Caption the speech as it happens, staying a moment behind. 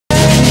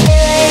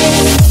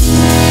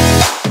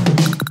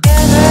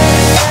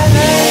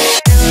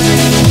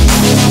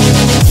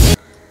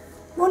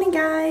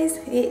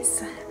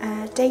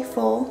day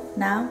 4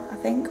 now, I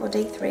think, or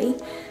day 3.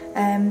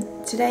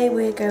 Today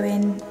we're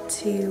going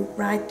to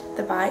ride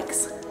the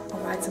bikes, or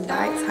ride some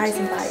bikes, hire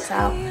some bikes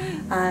out,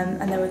 and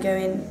then we're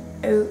going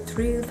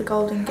through the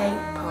Golden Gate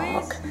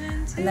Park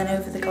and then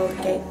over the Golden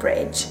Gate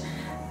Bridge,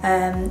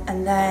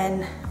 and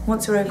then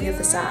once we're over the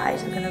other side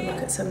we're going to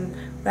look at some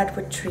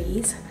redwood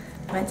trees.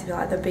 They're meant to be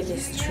like the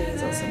biggest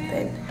trees or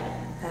something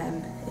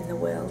in the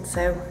world,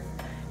 so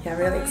yeah,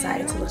 really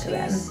excited to look at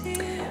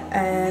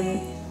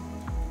them.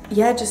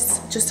 Yeah,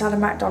 just had a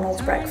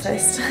McDonald's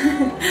breakfast.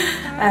 What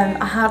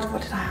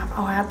did I have?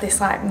 Oh, I had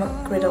this like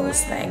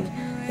McGriddles thing.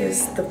 It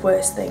was the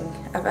worst thing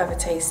I've ever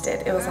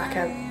tasted. It was like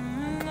a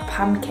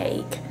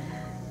pancake,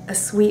 a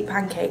sweet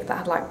pancake that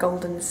had like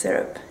golden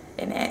syrup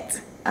in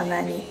it, and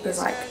then there's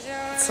like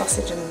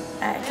sausage and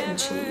egg and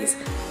cheese.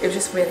 It was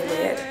just really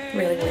weird,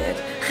 really weird.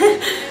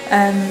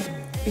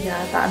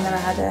 Yeah, that, and then I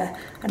had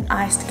an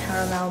iced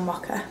caramel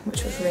mocha,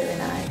 which was really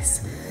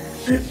nice.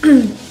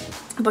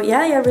 But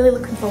yeah, really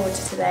looking forward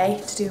to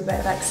today to do a bit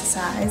of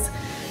exercise.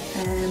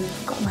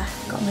 Got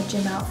my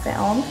gym outfit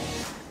on,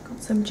 got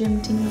some gym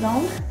things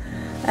on.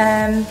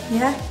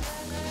 Yeah,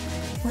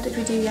 what did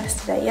we do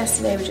yesterday?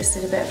 Yesterday we just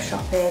did a bit of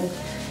shopping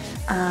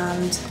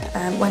and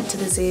went to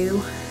the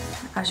zoo,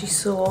 as you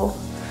saw.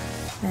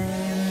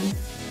 And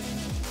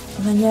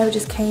then yeah, we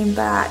just came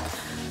back.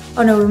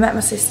 Oh no, we met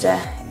my sister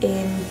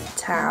in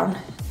town,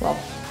 well,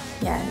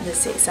 yeah, in the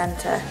city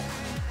centre,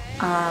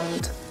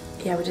 and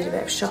yeah, we did a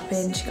bit of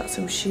shopping. She got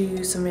some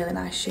shoes, some really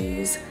nice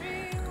shoes,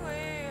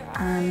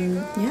 and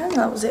yeah,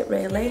 that was it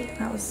really.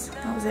 That was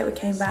it. We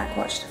came back,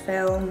 watched a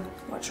film,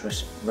 watched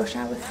Rush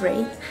Hour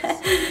 3,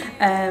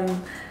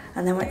 and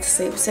then went to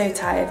sleep. So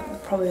tired,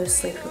 probably was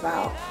asleep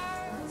about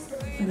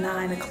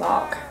 9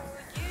 o'clock,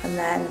 and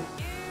then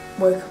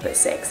woke up at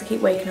 6. I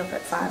keep waking up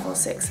at 5 or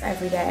 6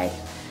 every day,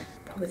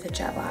 probably the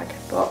jet lag.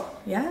 But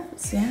yeah,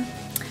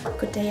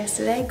 good day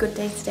yesterday, good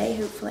day today,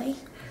 hopefully.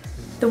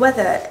 The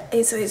weather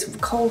is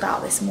cold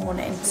out this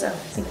morning, so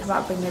thinking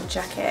about bringing a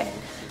jacket.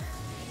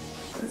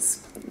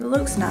 It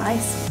looks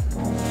nice,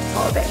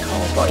 got a bit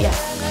cold, but yeah.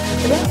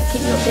 I'll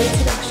keep you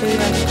updated, I'll show you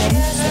everything.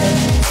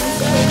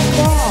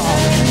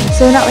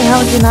 So Natalie, how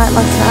was your night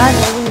last night?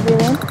 What were you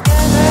doing?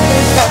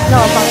 That's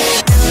not a bad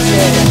thing.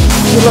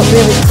 You look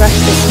really fresh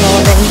this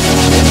morning.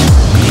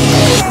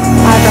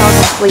 I'd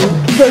rather sleep.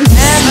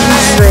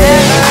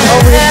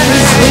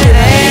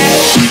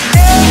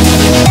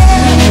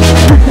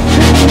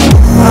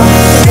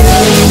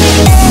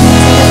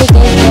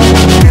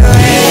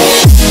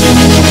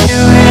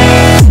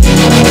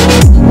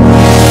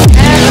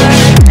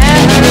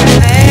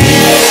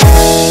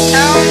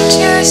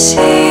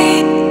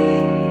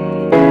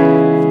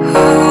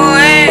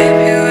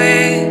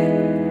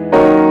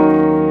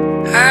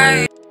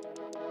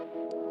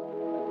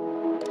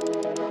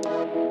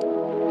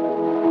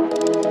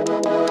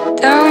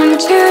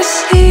 Don't you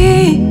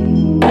see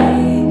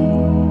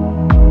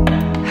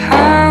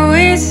how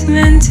it's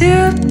meant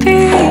to be?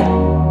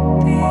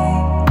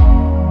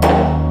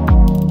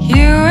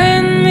 You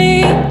and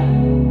me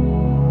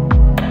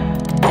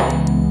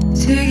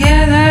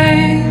together.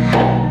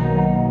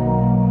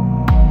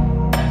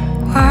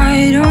 Why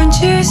don't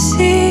you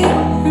see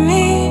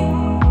me?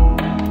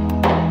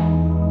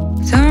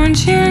 Don't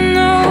you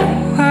know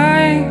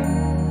why?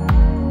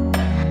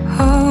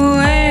 Oh,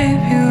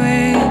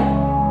 everywhere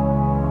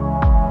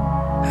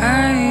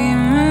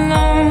I'm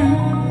alone.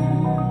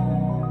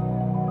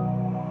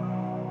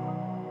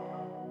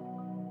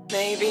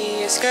 Maybe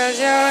it's 'cause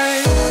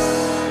you're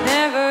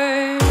never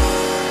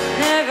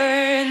there.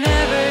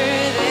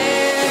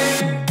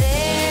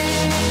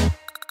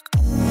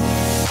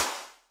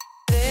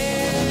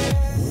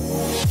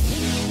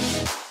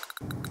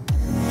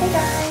 Hey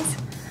guys!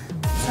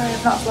 Sorry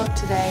I've not vlogged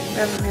today, we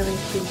haven't really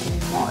been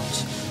doing much.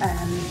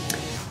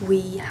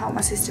 We helped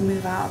my sister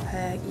move out of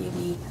her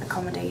uni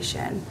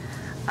accommodation,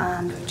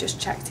 and we've just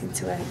checked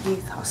into a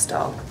youth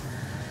hostel.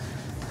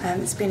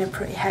 It's been a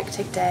pretty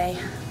hectic day,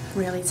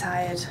 really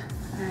tired.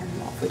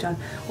 What have we done?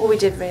 All we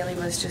did really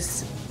was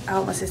just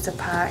help my sister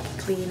pack,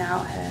 clean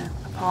out her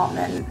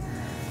apartment.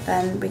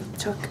 Then we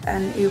took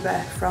an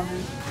Uber from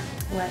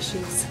where she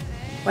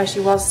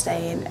was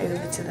staying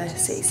over to the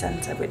city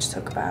centre, which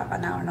took about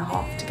an hour and a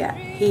half to get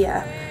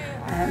here,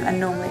 and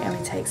normally it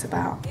only takes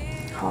about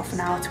half an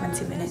hour,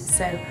 20 minutes,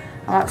 so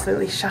I'm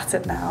absolutely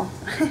shattered now.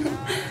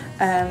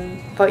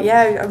 But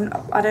yeah,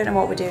 I don't know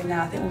what we're doing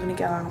now. I think we're going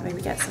to go out,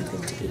 maybe get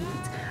something to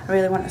eat. I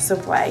really want a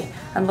Subway,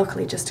 and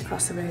luckily just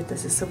across the road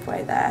there's a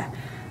Subway there,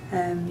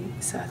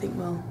 so I think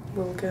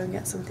we'll go and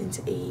get something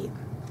to eat,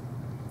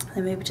 and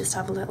then maybe just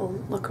have a little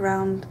look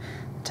around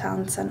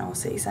town centre or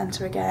city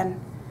centre again.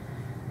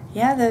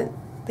 Yeah,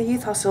 the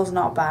youth hostel's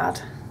not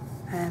bad.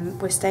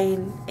 We're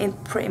staying in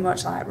pretty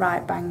much like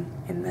right bang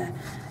in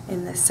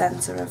the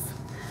centre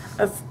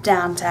of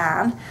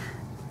downtown.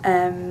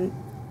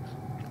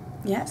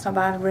 Yeah, it's not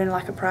bad. We're in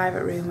like a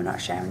private room, we're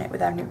not sharing it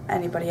with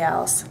anybody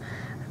else.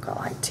 I've got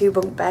like 2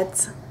 bunk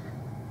beds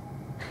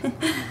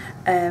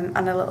and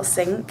a little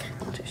sink.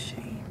 I'll just show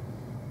you.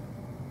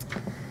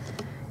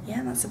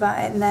 yeah, that's about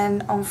it. And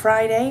then on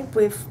Friday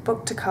we've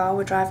booked a car,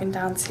 we're driving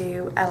down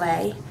to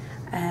LA,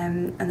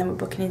 and then we're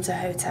booking into a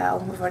hotel,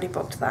 we've already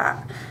booked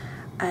that.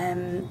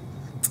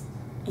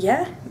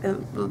 Yeah,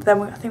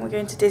 then I think we're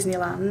going to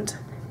Disneyland,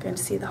 going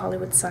to see the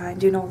Hollywood sign,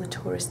 doing all the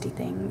touristy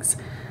things.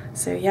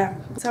 So yeah,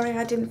 sorry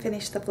I didn't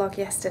finish the vlog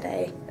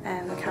yesterday,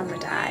 the camera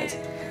died.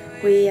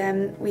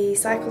 We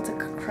cycled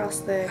across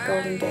the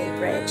Golden Gate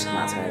Bridge, and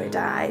that's where it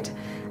died.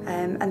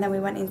 And then we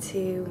went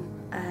into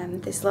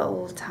this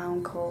little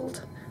town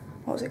called,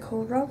 what was it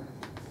called, Rob?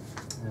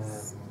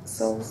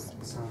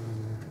 Salsalita?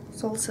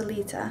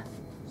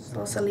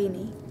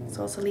 Salsalini?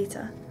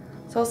 Salsalita?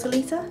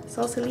 Salsalita?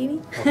 Salsalini?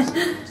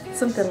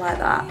 Something like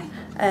that.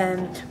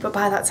 But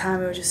by that time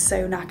we were just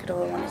so knackered,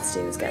 all I wanted to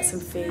do was get some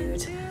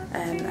food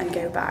and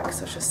go back,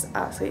 so I was just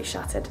absolutely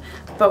shattered.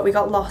 But we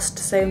got lost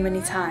so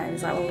many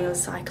times, like when we were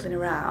cycling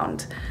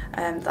around,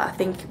 that I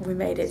think we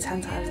made it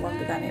 10 times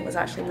longer than it was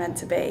actually meant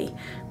to be,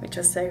 which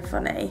was so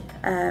funny.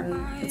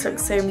 We took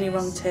so many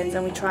wrong turns,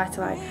 and we tried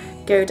to like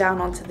go down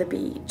onto the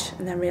beach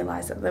and then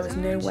realised that there was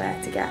nowhere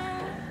to get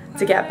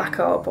back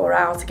up or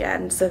out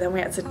again, so then we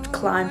had to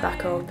climb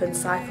back up and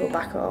cycle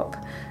back up.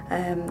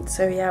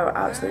 So yeah, we're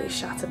absolutely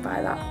shattered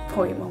by that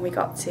point when we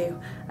got to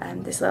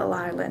this little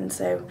island.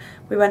 So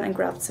we went and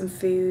grabbed some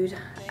food.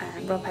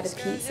 Rob had a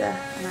pizza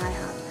and I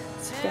had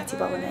spaghetti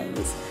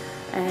bolognese,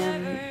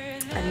 and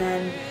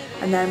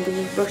then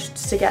we rushed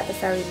to get the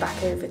ferry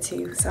back over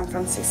to San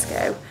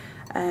Francisco.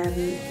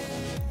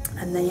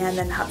 And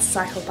then had to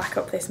cycle back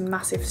up this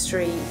massive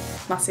street,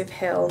 massive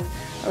hill.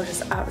 I was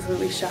just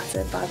absolutely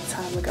shattered by the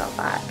time we got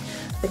back.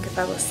 I think I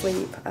fell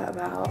asleep at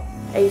about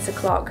 8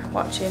 o'clock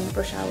watching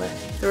Rush Hour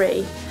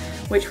 3,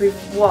 which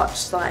we've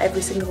watched like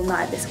every single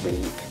night this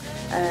week.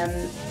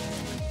 And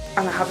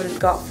I haven't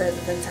got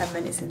further than 10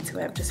 minutes into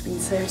it, I've just been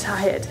so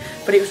tired.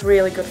 But it was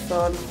really good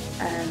fun,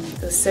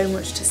 there's so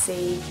much to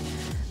see.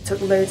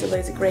 Took loads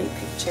of great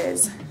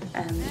pictures,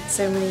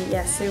 so many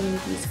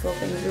beautiful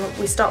things.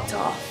 We stopped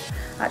off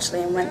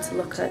actually and went to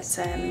look at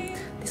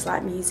this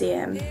like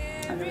museum,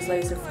 and there was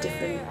loads of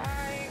different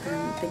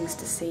things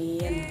to see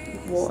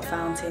and water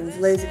fountains,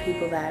 loads of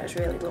people there, it was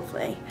really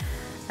lovely.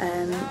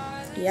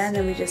 Yeah, and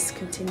then we just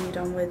continued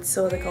onwards,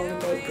 saw the Golden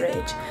Gate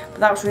Bridge, but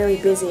that was really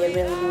busy and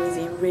really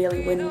noisy and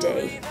really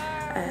windy.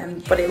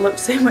 But it looked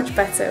so much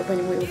better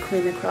when we were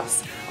coming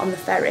across on the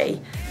ferry.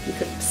 You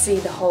could see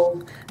the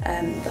whole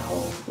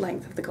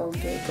length of the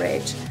Golden Gate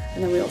Bridge,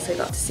 and then we also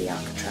got to see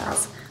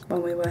Alcatraz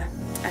when we were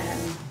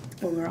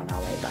on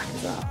our way back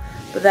as well.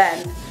 But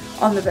then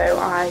on the boat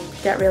I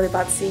get really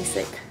bad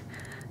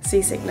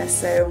seasickness,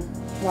 so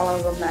while I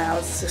was on there I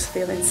was just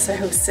feeling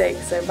so sick.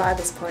 So by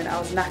this point I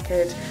was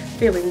knackered,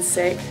 feeling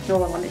sick, and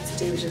all I wanted to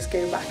do was just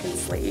go back and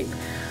sleep.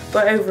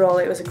 But overall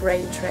it was a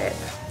great trip,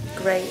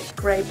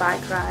 great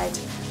bike ride,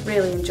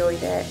 really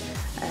enjoyed it.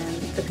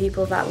 The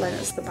people that lent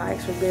us the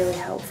bikes were really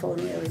helpful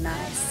and really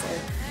nice, so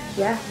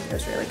yeah, it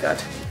was really good.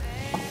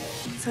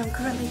 So I'm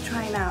currently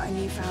trying out a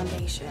new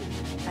foundation.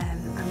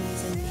 I'm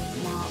using the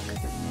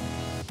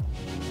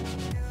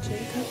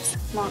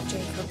Marc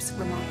Jacobs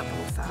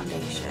Remarkable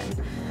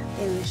Foundation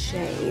in the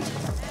shade.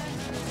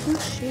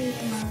 What shade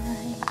am I?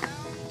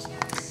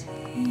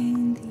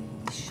 In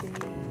the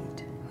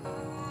shade.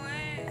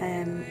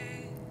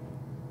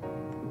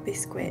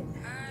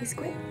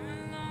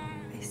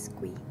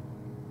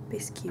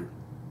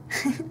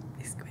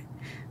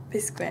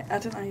 Biscuit. I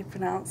don't know how you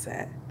pronounce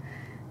it.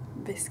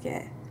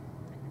 Biscuit.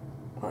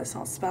 Well, it's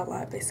not spelled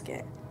like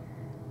biscuit.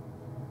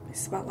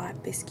 It's spelled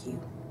like biscuit.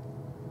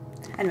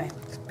 Anyway,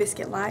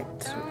 Biscuit Light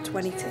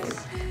 22.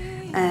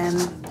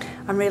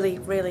 I'm really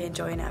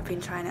enjoying it. I've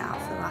been trying it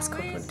out for the last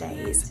couple of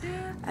days.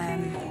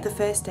 The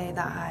first day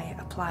that I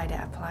applied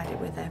it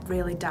with a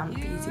really damp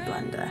beauty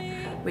blender,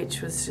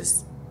 which was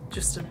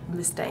just a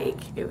mistake.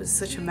 It was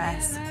such a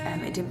mess.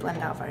 It didn't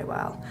blend out very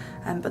well.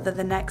 But then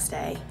the next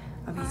day,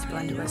 my beauty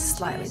blender was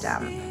slightly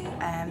damp,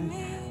 and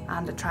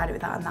I tried it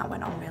with that, and that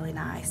went on really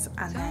nice.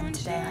 And then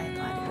today I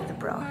applied it with a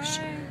brush,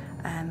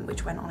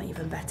 which went on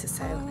even better.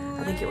 So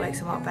I think it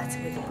works a lot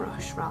better with a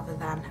brush rather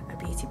than a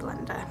beauty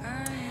blender.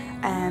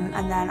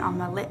 And then on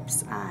my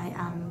lips I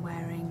am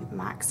wearing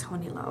MAC's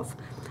Honey Love.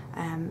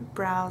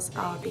 Brows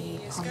are the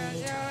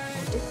pomade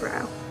or dip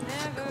brow.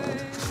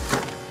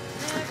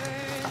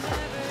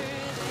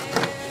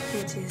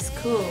 It is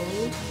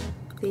called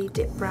the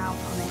Dip Brow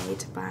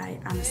Pomade by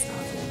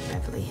Anastasia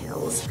Beverly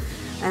Hills.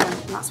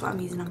 That's what I'm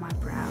using on my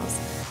brows.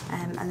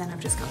 And then I've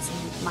just got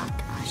some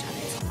MAC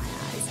eyeshadows on my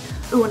eyes.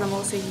 Oh, and I'm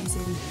also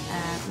using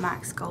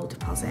MAC's Gold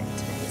Deposit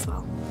today as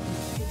well,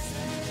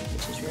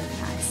 which is really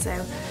nice.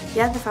 So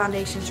yeah, the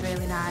foundation's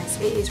really nice.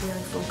 It is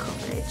really full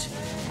coverage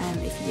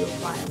if you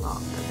apply a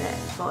lot of it,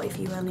 but if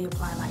you only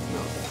apply like a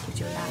little bit, it gives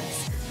you a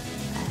nice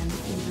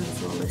even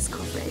flawless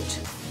coverage.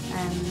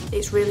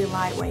 It's really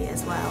lightweight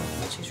as well,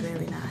 which is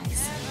really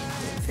nice.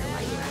 You don't feel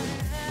like you're wearing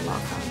a lot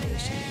of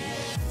foundation.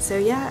 So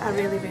yeah, I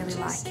really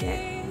like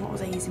it. What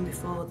was I using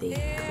before? The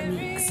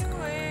Clinique's new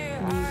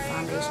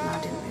foundation. I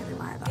didn't really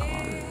like that one.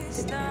 It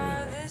didn't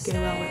really go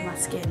well with my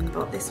skin,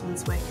 but this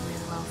one's working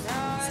really well for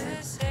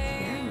me. So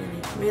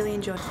yeah, really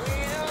enjoyed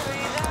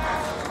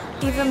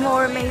it. Even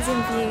more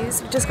amazing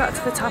views. We've just got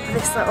to the top of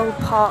this little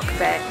park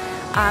bit,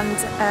 and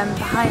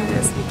behind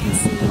us we can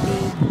see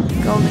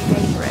the Golden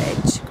Gate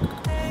Bridge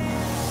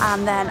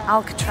and then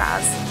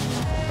Alcatraz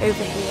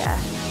over here.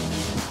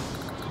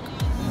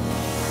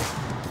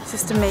 It's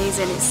just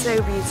amazing. It's so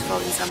beautiful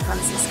in San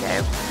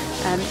Francisco.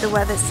 The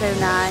weather's so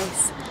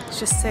nice. It's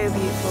just so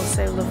beautiful,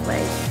 so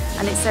lovely,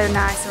 and it's so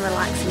nice and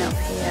relaxing up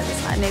here.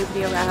 There's like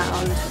nobody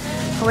around,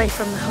 away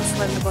from the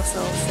hustle and the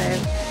bustle. So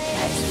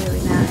yeah, it's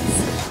really nice.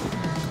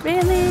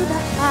 Really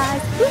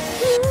nice.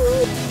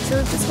 Woo-hoo! So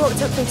we've just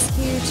walked up this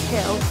huge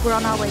hill. We're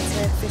on our way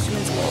to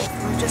Fisherman's Wharf.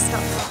 We've just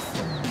stopped off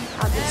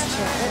at this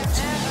church.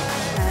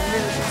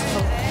 Really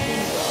beautiful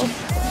cathedral.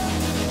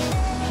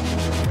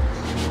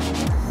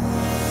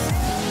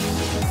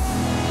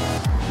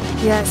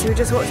 Yeah, so we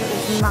just walked up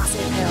this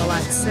massive hill,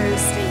 like so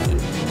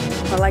steep.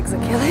 My legs are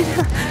killing.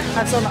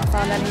 I've still not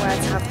found anywhere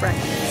to have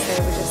breakfast,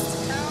 so we're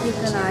just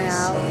keeping an eye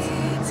out,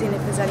 seeing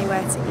if there's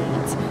anywhere to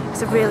eat.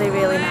 It's a really,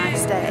 really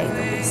nice day,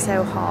 but it's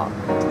so hot.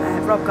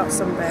 Rob got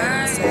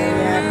sunburned, so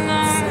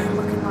yeah, it's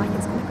looking like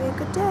it's going to be a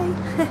good day.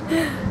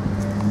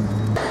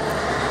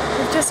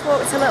 We've just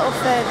walked a little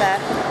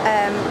further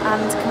and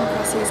come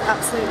across these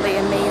absolutely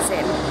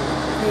amazing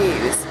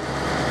views.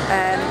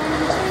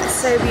 It's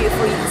so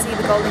beautiful. You can see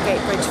the Golden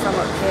Gate Bridge from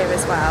up here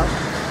as well.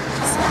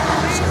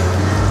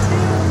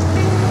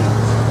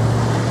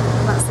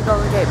 And that's the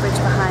Golden Gate Bridge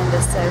behind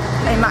us, so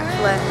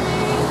immaculate,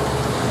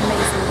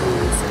 amazing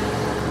views.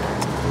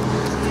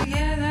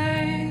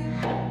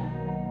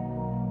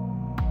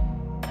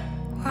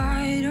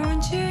 Why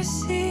don't you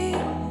see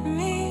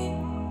me?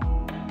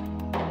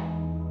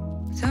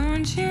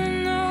 Don't you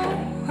know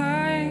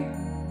why?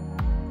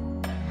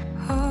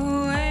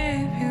 Oh,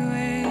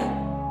 baby,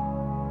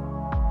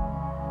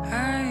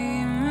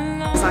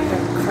 I'm alone. It's like a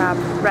crab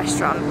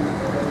restaurant.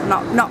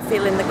 Not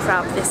feeling the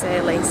crab this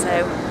early,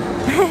 so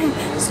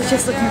so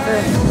just looking for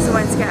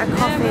somewhere to get a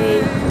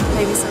coffee,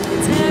 maybe something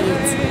to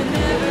eat.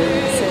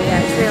 So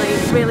yeah, it's really,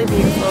 really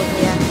beautiful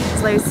here.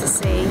 There's loads to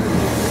see.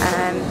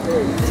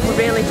 We're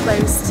really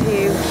close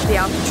to the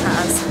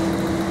Alcatraz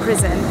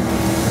prison.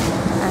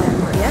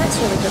 Yeah, it's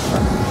really good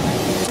fun.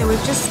 So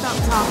we've just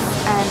stopped off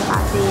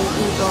at the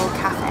Eagle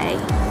Cafe.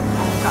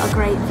 We've got a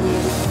great view.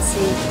 We can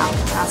see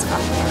Alcatraz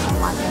from here from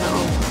like a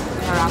little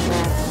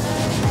veranda.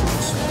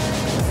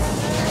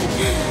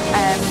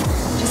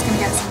 Just going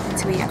to get something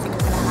to eat. I think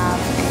we're going to have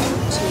a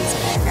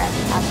cheeseburger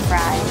and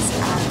fries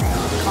and a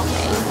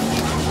coffee.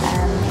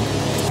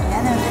 Yeah,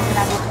 then we're going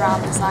to have a look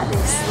around. There's like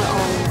this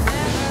little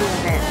view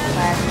bit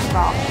where we've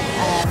got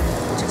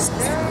just,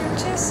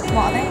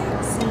 what are they?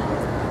 Sea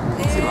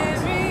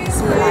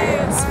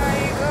lions.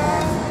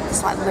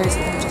 There's like loads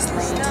of them just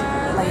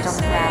laid on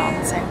the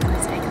ground, so I'm going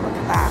to take a look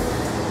at that.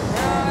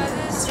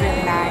 It's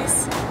really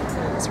nice.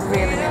 It's a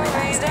really, really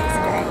nice day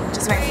today.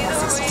 Just waiting for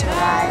my sister to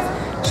arrive.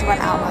 She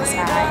went out last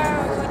night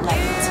and woke up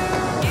late.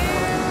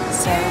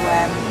 So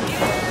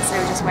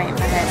we're just waiting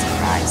for her to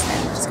arrive, so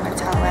I'm just going to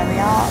tell her where we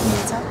are,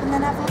 meet up and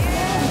then have a look.